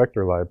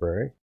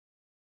library.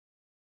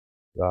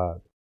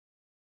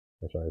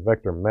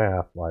 Vector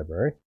math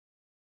library.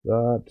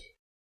 Dot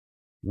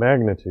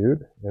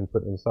magnitude, and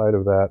put inside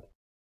of that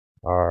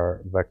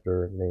our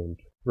vector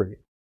named 3.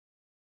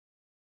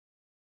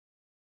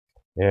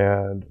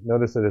 And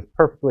notice that it's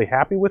perfectly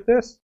happy with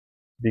this,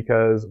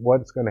 because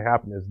what's going to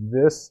happen is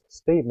this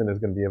statement is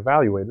going to be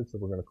evaluated. So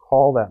we're going to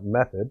call that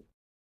method.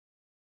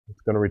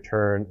 It's going to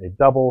return a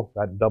double.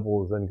 That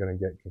double is then going to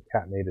get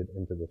concatenated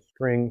into the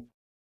string.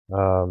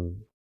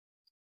 And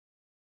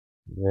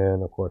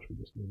of course, we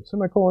just need a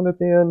semicolon at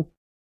the end.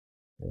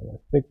 And I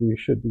think we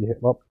should be,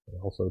 well,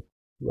 also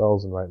 2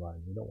 L's and right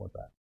line. We don't want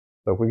that.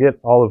 So if we get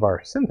all of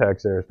our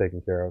syntax errors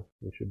taken care of,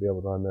 we should be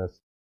able to run this.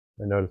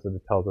 And notice that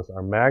it tells us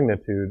our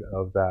magnitude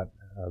of that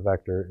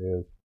vector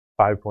is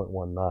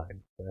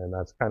 5.19. And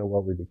that's kind of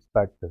what we'd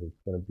expect, because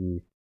it's going to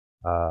be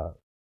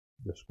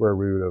the square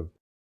root of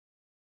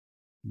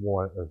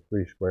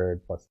 3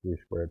 squared plus 3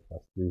 squared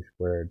plus 3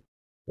 squared.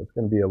 So it's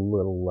going to be a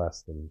little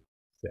less than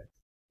 6,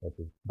 which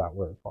is about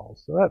where it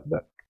falls. So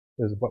that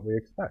is what we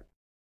expect.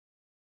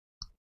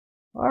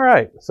 All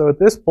right, so at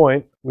this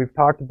point, we've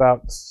talked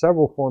about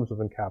several forms of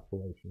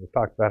encapsulation. We've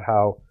talked about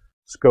how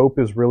scope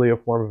is really a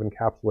form of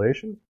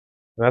encapsulation,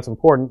 and that's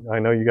important. I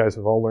know you guys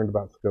have all learned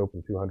about scope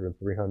in 200 and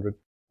 300.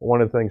 But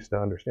one of the things to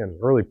understand is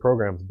early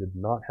programs did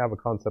not have a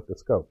concept of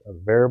scope. A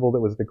variable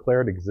that was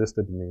declared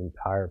existed in the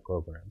entire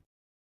program,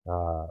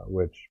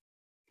 which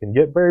can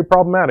get very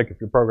problematic if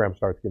your program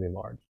starts getting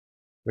large.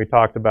 We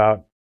talked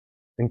about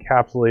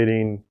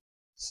encapsulating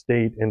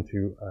state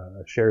into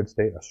a shared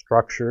state, a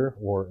structure,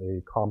 or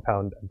a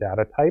compound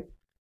data type,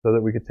 so that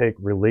we could take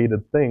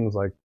related things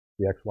like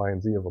the x, y,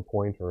 and z of a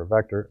point or a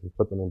vector and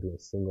put them into a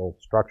single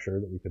structure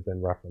that we could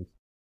then reference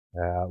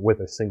with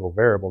a single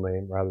variable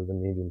name, rather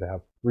than needing to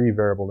have 3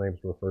 variable names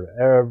to refer to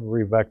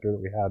every vector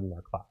that we had in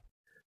our class.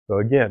 So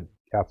again,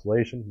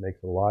 encapsulation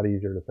makes it a lot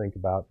easier to think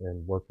about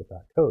and work with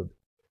that code.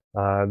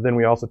 Then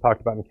we also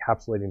talked about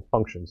encapsulating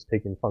functions,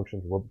 taking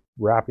functions,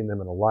 wrapping them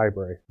in a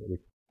library so that we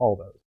can call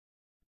those.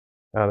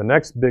 Now, the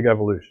next big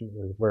evolution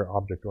is where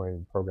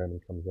object-oriented programming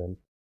comes in,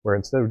 where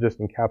instead of just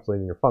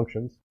encapsulating your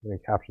functions, you're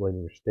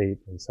encapsulating your state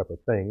in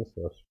separate things,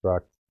 so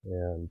struct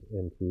and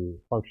into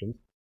functions.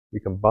 We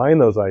combine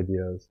those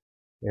ideas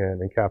and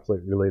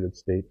encapsulate related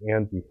state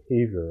and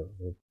behavior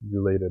with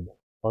related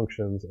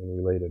functions and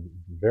related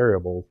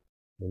variables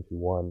into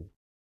one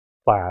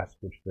class,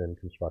 which then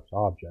constructs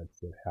objects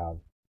that have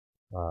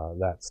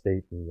that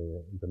state and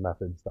the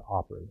methods to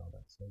operate on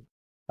that state.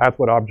 That's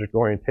what object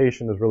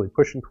orientation is really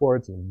pushing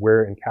towards, and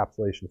where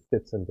encapsulation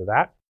fits into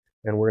that.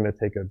 And we're going to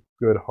take a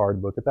good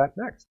hard look at that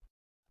next.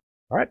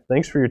 All right,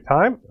 thanks for your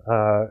time.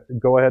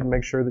 Go ahead and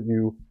make sure that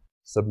you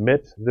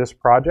submit this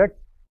project.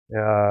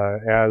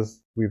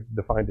 as we've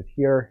defined it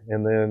here.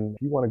 And then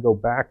if you want to go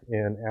back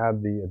and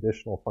add the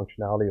additional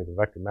functionality of the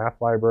vector math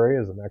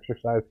library as an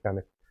exercise, kind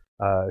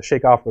of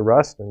shake off the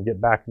rust and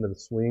get back into the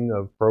swing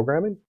of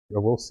programming,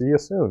 we'll see you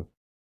soon.